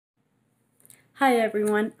Hi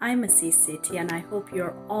everyone, I'm Assis Sethi and I hope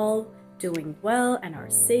you're all doing well and are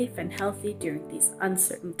safe and healthy during these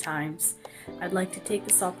uncertain times. I'd like to take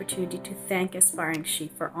this opportunity to thank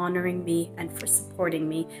AspiringShe for honoring me and for supporting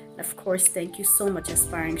me. And of course, thank you so much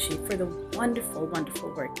AspiringShe for the wonderful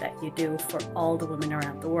work that you do for all the women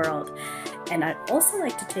around the world. And I'd also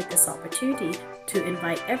like to take this opportunity to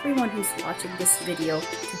invite everyone who's watching this video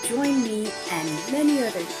to join me and many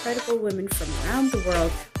other incredible women from around the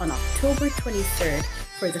world on October 23rd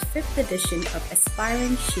for the 5th edition of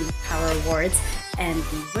AspiringShe Power Awards and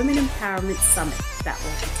the Women Empowerment Summit that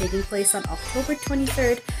will be taking place on October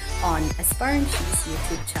 23rd on AspiringShe's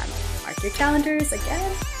YouTube channel. Mark your calendars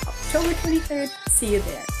again, October 23rd. See you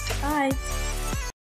there. Bye.